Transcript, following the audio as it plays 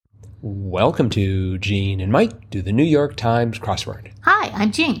Welcome to Gene and Mike do the New York Times crossword. Hi,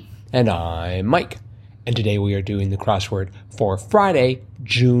 I'm Jean. And I'm Mike. And today we are doing the crossword for Friday,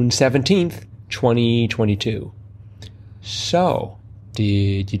 June 17th, 2022. So,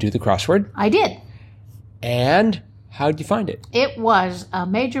 did you do the crossword? I did. And how'd you find it? It was a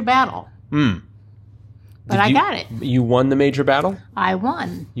major battle. But I got it. You won the major battle? I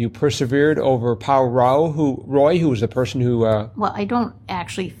won. You persevered over Pao Roy, who was the person who... Well, I don't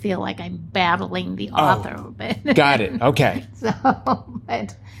actually feel like I'm battling the author. But Got it. Okay.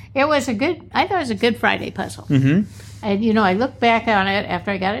 But it was I thought it was a good Friday puzzle. Mm-hmm. And, I look back on it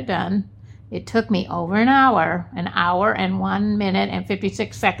after I got it done. It took me over an hour and 1 minute and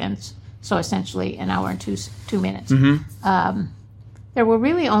 56 seconds. So essentially an hour and two minutes. Mm-hmm. There were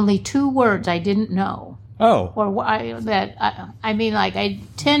really only two words I didn't know. Oh. Or I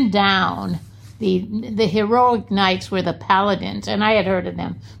turned down the heroic knights were the paladins, and I had heard of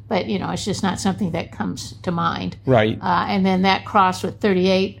them, but it's just not something that comes to mind. Right. And then that crossed with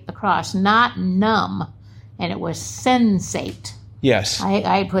 38 across, not numb, and it was sensate. Yes. I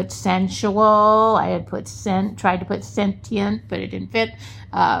had put sensual. I had tried to put sentient, but it didn't fit.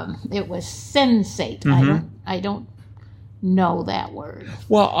 It was sensate. Mm-hmm. I don't know that word.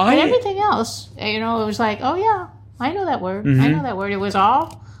 Well, But everything else, it was like, oh yeah, I know that word. Mm-hmm. I know that word. It was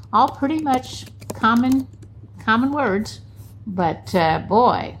all pretty much common words. But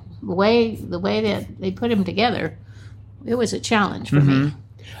boy, the way that they put them together, it was a challenge for me.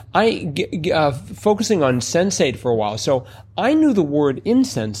 Focusing on sensate for a while. So I knew the word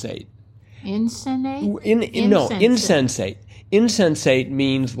insensate. Insensate? Insensate. Insensate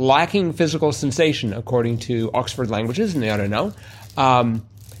means lacking physical sensation, according to Oxford Languages, and they ought to know.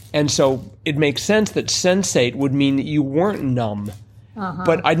 And so it makes sense that sensate would mean that you weren't numb. Uh-huh.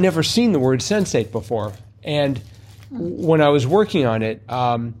 But I'd never seen the word sensate before. And when I was working on it,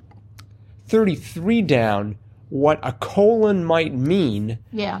 33 down, what a colon might mean,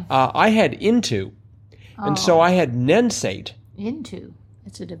 I had into. And so I had nensate. Into.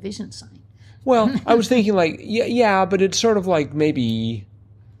 It's a division sign. Well, I was thinking like, yeah, but it's sort of like maybe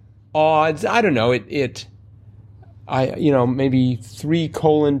odds. I don't know. Maybe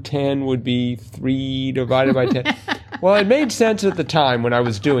 3:10 would be 3 divided by 10. Well, it made sense at the time when I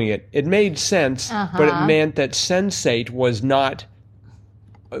was doing it. It made sense, but it meant that sensate was not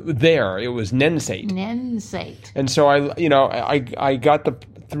there. It was nensate. Nensate. And so I got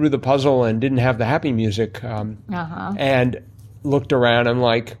through the puzzle and didn't have the happy music. And looked around, I'm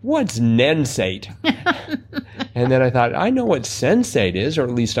like, what's nensate? And then I thought, I know what sensate is, or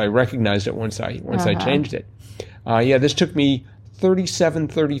at least I recognized it once I changed it. This took me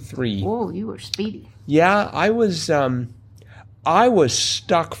 37:33. Whoa, you were speedy. Yeah, I was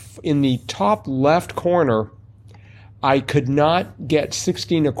stuck in the top left corner. I could not get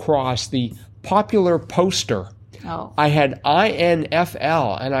 16 across the popular poster. Oh. I had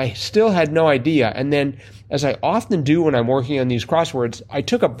INFL, and I still had no idea. And then, as I often do when I'm working on these crosswords, I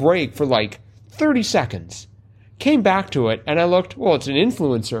took a break for like 30 seconds, came back to it, and I looked, well, it's an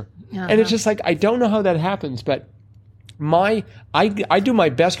influencer. And it's just like, I don't know how that happens, but I do my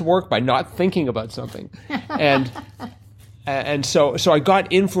best work by not thinking about something. And so I got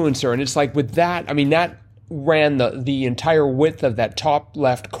influencer, and it's like with that, that ran the entire width of that top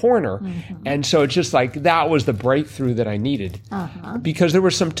left corner. And so it's just like that was the breakthrough that I needed. Because there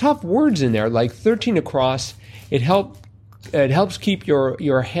were some tough words in there, like 13 across. It helps keep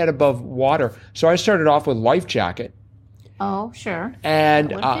your head above water. So I started off with life jacket. Oh, sure.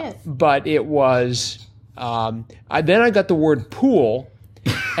 And but it was then I got the word pool.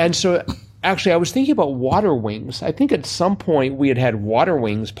 And so actually, I was thinking about water wings. I think at some point we had water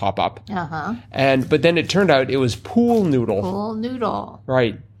wings pop up. But then it turned out it was pool noodle. Pool noodle.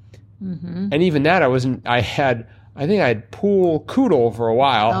 Right. And even that I think I had pool koodle for a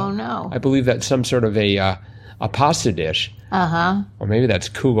while. Oh, no. I believe that's some sort of a pasta dish. Or maybe that's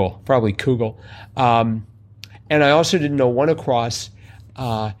kugel. Probably kugel. And I also didn't know one across.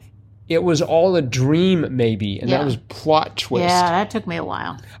 It was all a dream, maybe, and that was plot twist. Yeah, that took me a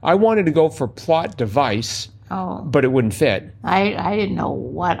while. I wanted to go for plot device, but it wouldn't fit. I didn't know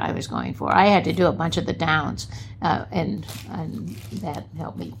what I was going for. I had to do a bunch of the downs, and that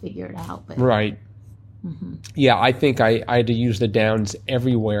helped me figure it out. But. Right. Yeah, I think I had to use the downs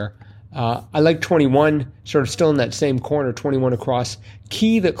everywhere. I like 21, sort of still in that same corner, 21 across.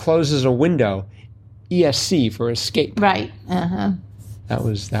 Key that closes a window, ESC for escape. Right. That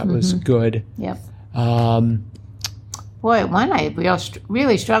was good. Yep. Boy, one I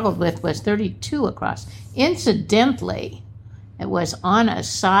really struggled with was 32 across. Incidentally, it was on a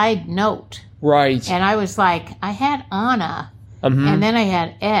side note. Right. And I was like, I had Anna, and then I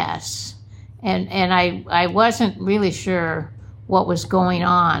had S, and I wasn't really sure what was going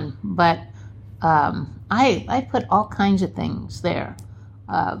on, but I put all kinds of things there.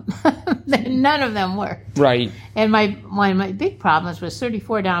 None of them worked. Right. And one of my big problems was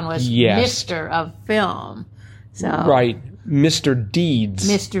 34 down was Mr. of film. So Right. Mr. Deeds.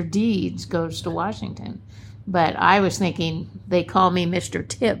 Mr. Deeds goes to Washington. But I was thinking they call me Mr.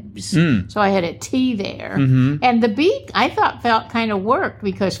 Tibbs. So I had a T there. And the B I thought felt kind of worked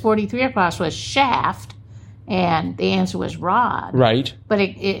because 43 across was shaft and the answer was rod. Right. But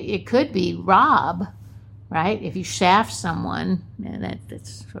it could be rob, right? If you shaft someone,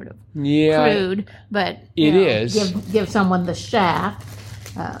 that's sort of crude. But it is. Give someone the shaft,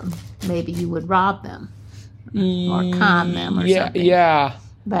 maybe you would rob them or con them or something. Yeah.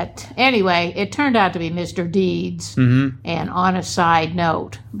 But anyway, it turned out to be Mr. Deeds. And on a side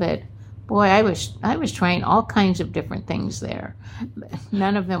note, but boy, I was trying all kinds of different things there,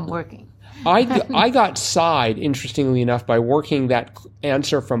 none of them working. I got side, interestingly enough, by working that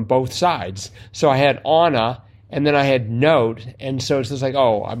answer from both sides. So I had Anna, and then I had note, and so it's just like,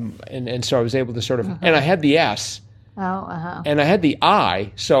 and so I was able to sort of, and I had the S. And I had the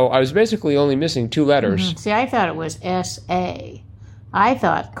I, so I was basically only missing 2 letters. See, I thought it was S-A. I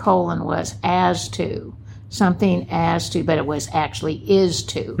thought colon was as to, something as to, but it was actually is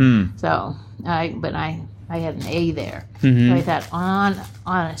to. So, I had an A there. So I thought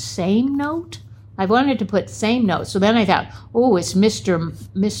on a same note? I wanted to put same note. So then I thought, it's Mr.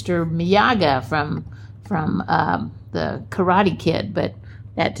 Miyagi from the Karate Kid, but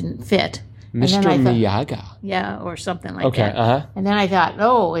that didn't fit. Mr. Miyagi. Yeah, or something like that. And then I thought,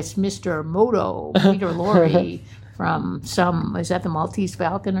 it's Mr. Moto, Peter Lorre from was that the Maltese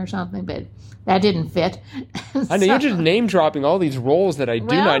Falcon or something? But that didn't fit. I know, you're just name dropping all these roles that I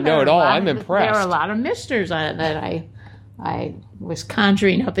do not know at all. I'm impressed. There are a lot of misters on it that I was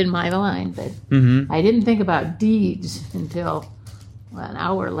conjuring up in my mind, but I didn't think about Deeds until an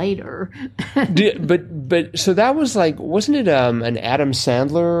hour later. but so that was like, wasn't it an Adam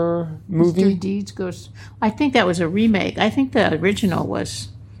Sandler movie? Mr. Deeds goes. I think that was a remake. I think the original was.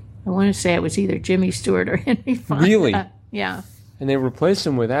 I want to say it was either Jimmy Stewart or Henry Fonda. Really? Yeah. And they replaced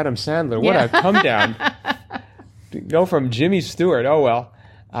him with Adam Sandler. What a come down. To go from Jimmy Stewart. Oh well.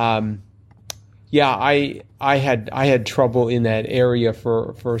 I had trouble in that area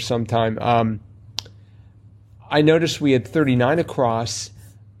for some time. I noticed we had 39 across.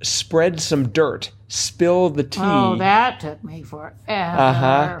 Spread some dirt. Spill the tea. Oh, that took me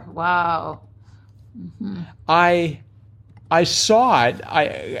forever. Wow. I saw it.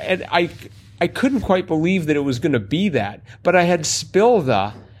 I couldn't quite believe that it was going to be that, but I had spill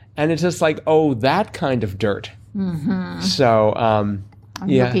the, and it's just like, that kind of dirt. So, I'm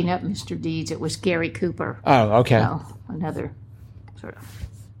looking up Mr. Deeds. It was Gary Cooper. Oh, okay. So, another sort of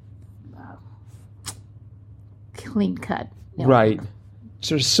clean cut. Right.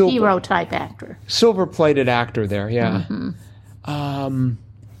 Sort of hero type actor. Silver-plated actor there, yeah.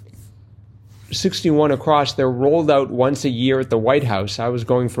 61 across, they're rolled out once a year at the White House. I was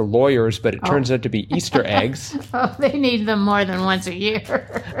going for lawyers, but it turns out to be Easter eggs. They need them more than once a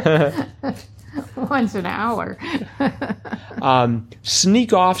year. Once an hour.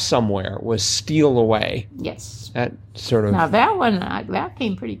 Sneak off somewhere was steal away. Yes. That sort of. Now that one, that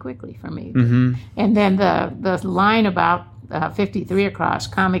came pretty quickly for me. And then the line about 53 across,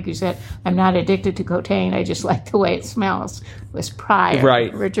 comic who said, "I'm not addicted to cocaine, I just like the way it smells," was Pryor.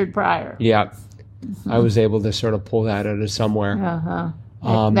 Right. Richard Pryor. Yeah. I was able to sort of pull that out of somewhere.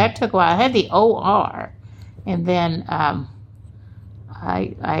 That took a while. I had the OR, and then I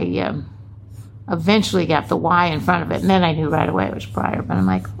eventually got the Y in front of it, and then I knew right away it was Pryor. But I'm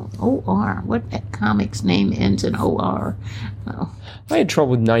like, OR? What comic's name ends in OR? Oh. I had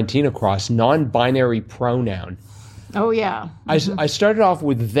trouble with 19 across, non-binary pronoun. Oh, yeah. I started off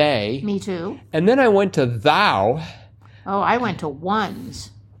with they. Me too. And then I went to thou. Oh, I went to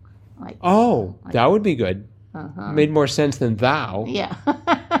ones. That would be good. Made more sense than thou. Yeah.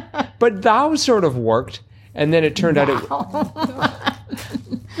 But thou sort of worked, and then it turned out it...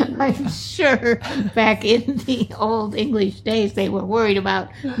 I'm sure back in the old English days they were worried about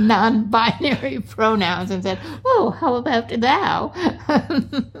non-binary pronouns and said, how about thou?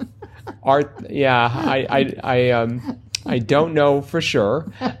 Art, yeah, I don't know for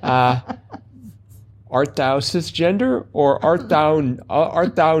sure. Art thou cisgender or art thou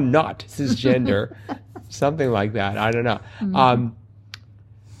not cisgender? Something like that. I don't know.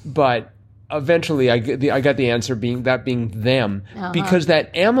 But eventually I got the answer being them, because that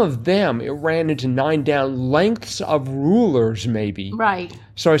M of them, it ran into 9 down lengths of rulers maybe. Right.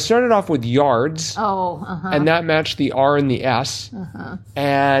 So I started off with yards. Oh, and that matched the R and the S.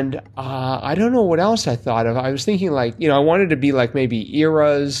 And I don't know what else I thought of. I was thinking like, I wanted to be like maybe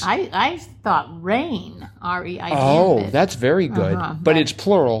eras. I thought reign, R-E-I-N. Oh, that's very good. But it's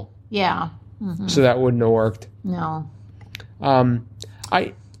plural. Yeah. So that wouldn't have worked. No.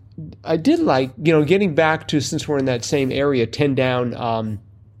 I did like, getting back to, since we're in that same area, 10 down,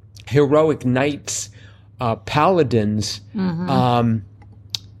 heroic knights, paladins. That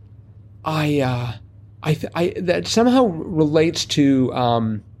somehow relates to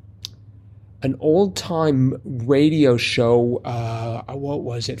an old time radio show. What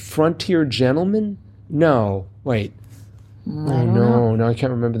was it? Frontier Gentlemen? No, wait. No, I can't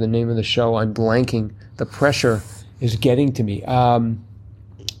remember the name of the show. I'm blanking. The pressure is getting to me.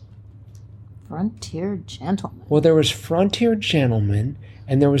 Frontier Gentlemen. Well, there was Frontier Gentlemen,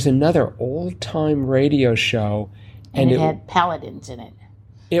 and there was another old-time radio show. And it had paladins in it.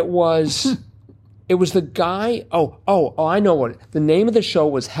 It was... It was the guy... Oh, I know what... The name of the show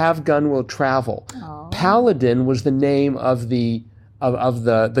was Have Gun Will Travel. Oh. Paladin was the name of the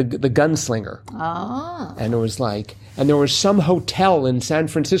gunslinger. Oh. And it was like... And there was some hotel in San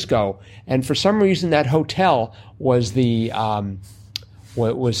Francisco, and for some reason that hotel was the...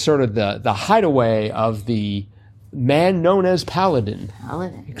 was sort of the hideaway of the man known as Paladin.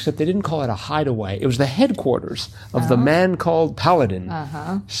 Paladin. Except they didn't call it a hideaway. It was the headquarters of the man called Paladin.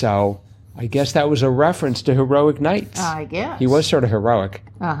 So I guess that was a reference to heroic knights. I guess. He was sort of heroic.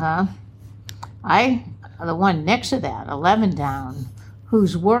 The one next to that, 11 down,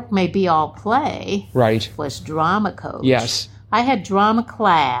 whose work may be all play, right, was drama coach. Yes. I had drama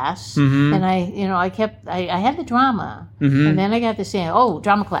class, and I had the drama, and then I got to saying,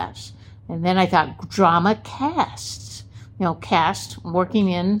 drama class, and then I thought drama casts, cast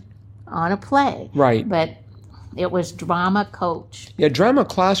working on a play, right? But it was drama coach. Yeah, drama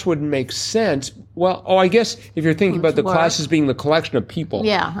class wouldn't make sense. Well, I guess if you're thinking about the class as being the collection of people,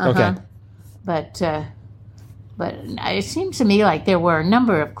 yeah, okay, but it seems to me like there were a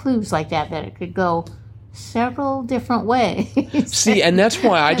number of clues like that it could go several different ways. See, and that's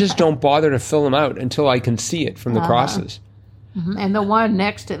why I just don't bother to fill them out until I can see it from the crosses. And the one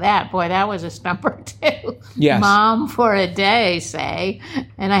next to that, boy, that was a stumper too. Yes. Mom for a day, say.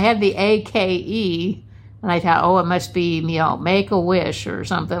 And I had the AKE, and I thought, it must be, make a wish or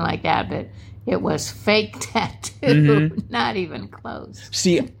something like that. But it was fake tattoo, not even close.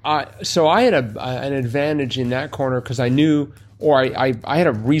 See, so I had an advantage in that corner because I knew, or I had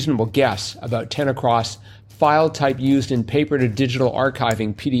a reasonable guess about 10 across, file type used in paper to digital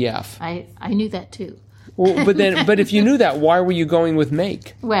archiving PDF. I knew that too. Well, but if you knew that, why were you going with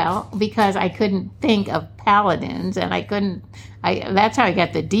make? Well, because I couldn't think of paladins, and that's how I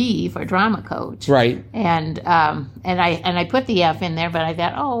got the D for drama coach. Right. And I put the F in there, but I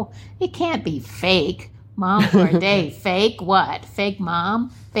thought, it can't be fake. Mom for a day. Fake what? Fake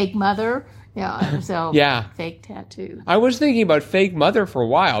mom? Fake mother? So yeah. Fake tattoo. I was thinking about fake mother for a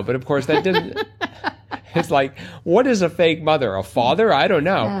while, but of course that didn't. It's like, what is a fake mother? A father? I don't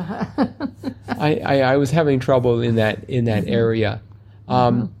know. I was having trouble in that area.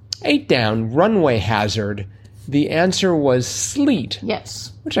 8 down, runway hazard. The answer was sleet.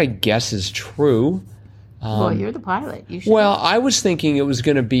 Yes. Which I guess is true. Well, you're the pilot. You should. Well, I was thinking it was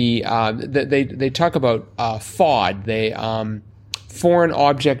going to be. They talk about FOD. Foreign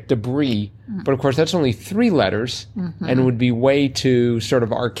object debris. But of course, that's only 3 letters, and would be way too sort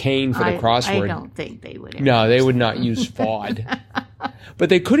of arcane for the crossword. I don't think they would. No, they would not use FOD. But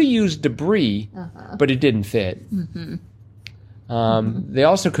they could have used debris, but it didn't fit. They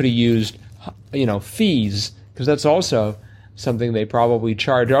also could have used, fees, because that's also something they probably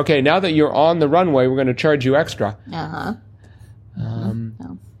charge. Okay, now that you're on the runway, we're going to charge you extra.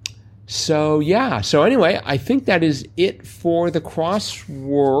 So, yeah. So, anyway, I think that is it for the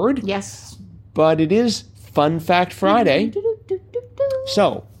crossword. Yes. But it is Fun Fact Friday.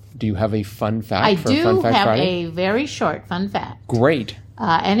 So, do you have a fun fact for Fun Fact Friday? I do have a very short fun fact. Great.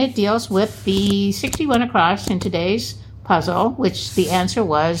 And it deals with the 61 across in today's puzzle, which the answer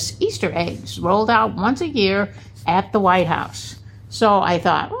was Easter eggs rolled out once a year at the White House. So I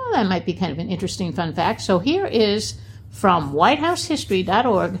thought, well, that might be kind of an interesting fun fact. So here is from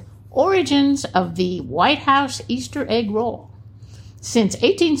whitehousehistory.org, origins of the White House Easter egg roll. Since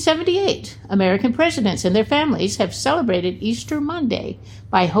 1878, American presidents and their families have celebrated Easter Monday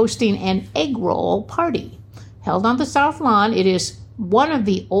by hosting an egg roll party. Held on the South Lawn, it is one of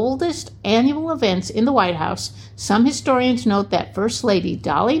the oldest annual events in the White House, some historians note that First Lady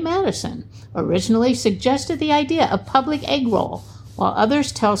Dolly Madison originally suggested the idea of public egg roll, while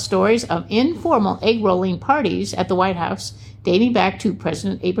others tell stories of informal egg rolling parties at the White House dating back to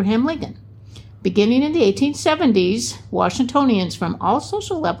President Abraham Lincoln. Beginning in the 1870s, Washingtonians from all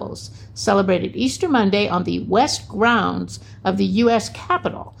social levels celebrated Easter Monday on the west grounds of the U.S.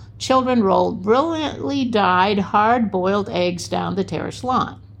 Capitol. Children rolled brilliantly dyed, hard-boiled eggs down the terrace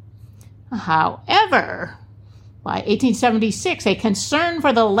lawn. However, by 1876, a concern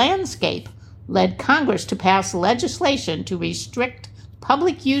for the landscape led Congress to pass legislation to restrict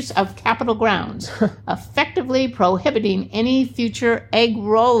public use of Capitol grounds, effectively prohibiting any future egg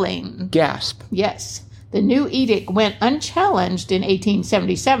rolling. Gasp. Yes. The new edict went unchallenged in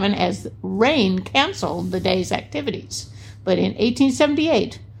 1877 as rain canceled the day's activities. But in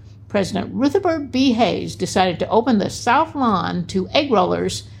 1878, President Rutherford B. Hayes decided to open the South Lawn to egg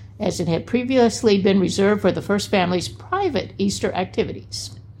rollers, as it had previously been reserved for the first family's private Easter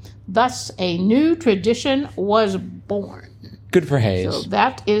activities. Thus, a new tradition was born. Good for Hayes. So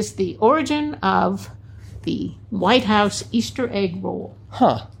that is the origin of the White House Easter egg roll.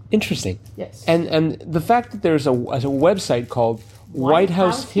 Huh. Interesting. Yes. And the fact that there's a website called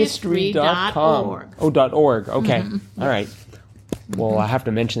whitehousehistory.com. Oh, .org. Okay. Mm-hmm. All right. Well, I have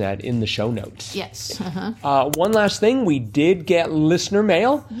to mention that in the show notes. Yes. One last thing. We did get listener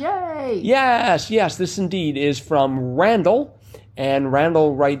mail. Yay. Yes. This indeed is from Randall. And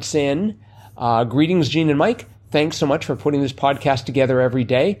Randall writes in, greetings, Gene and Mike. Thanks so much for putting this podcast together every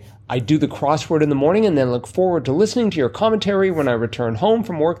day. I do the crossword in the morning and then look forward to listening to your commentary when I return home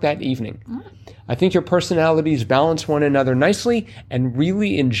from work that evening. I think your personalities balance one another nicely and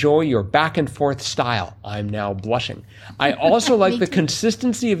really enjoy your back and forth style. I'm now blushing. I also like the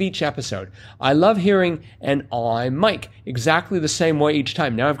consistency of each episode. I love hearing "and I'm Mike" exactly the same way each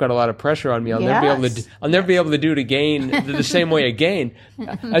time. Now I've got a lot of pressure on me. I'll never be able to do it again the same way again.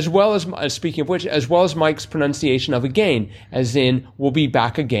 As well as, speaking of which, as well as Mike's pronunciation of again, as in "we'll be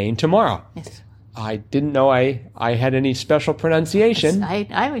back again tomorrow." Yes. I didn't know I had any special pronunciation. I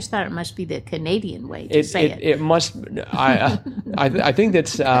always thought it must be the Canadian way to say it. It must. I think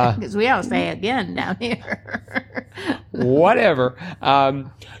that's because we all say again down here. Whatever.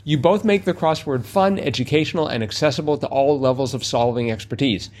 You both make the crossword fun, educational, and accessible to all levels of solving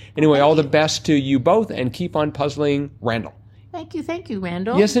expertise. Anyway, all the best to you both, and keep on puzzling, Randall. Thank you,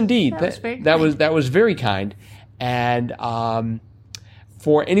 Randall. Yes, indeed. That was very kind, and.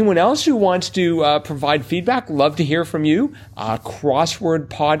 For anyone else who wants to provide feedback, love to hear from you.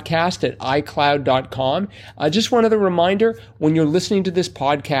 Crosswordpodcast@icloud.com. Just one other reminder, when you're listening to this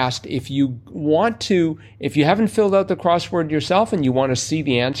podcast, if you haven't filled out the crossword yourself and you want to see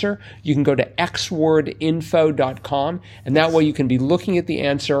the answer, you can go to xwordinfo.com, and that way you can be looking at the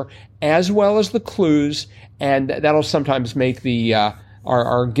answer as well as the clues, and that'll sometimes make the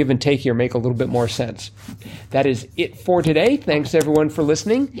our give and take here make a little bit more sense. That is it for today. Thanks everyone for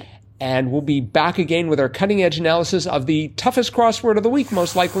listening. And we'll be back again with our cutting edge analysis of the toughest crossword of the week,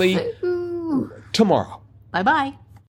 most likely tomorrow. Bye-bye.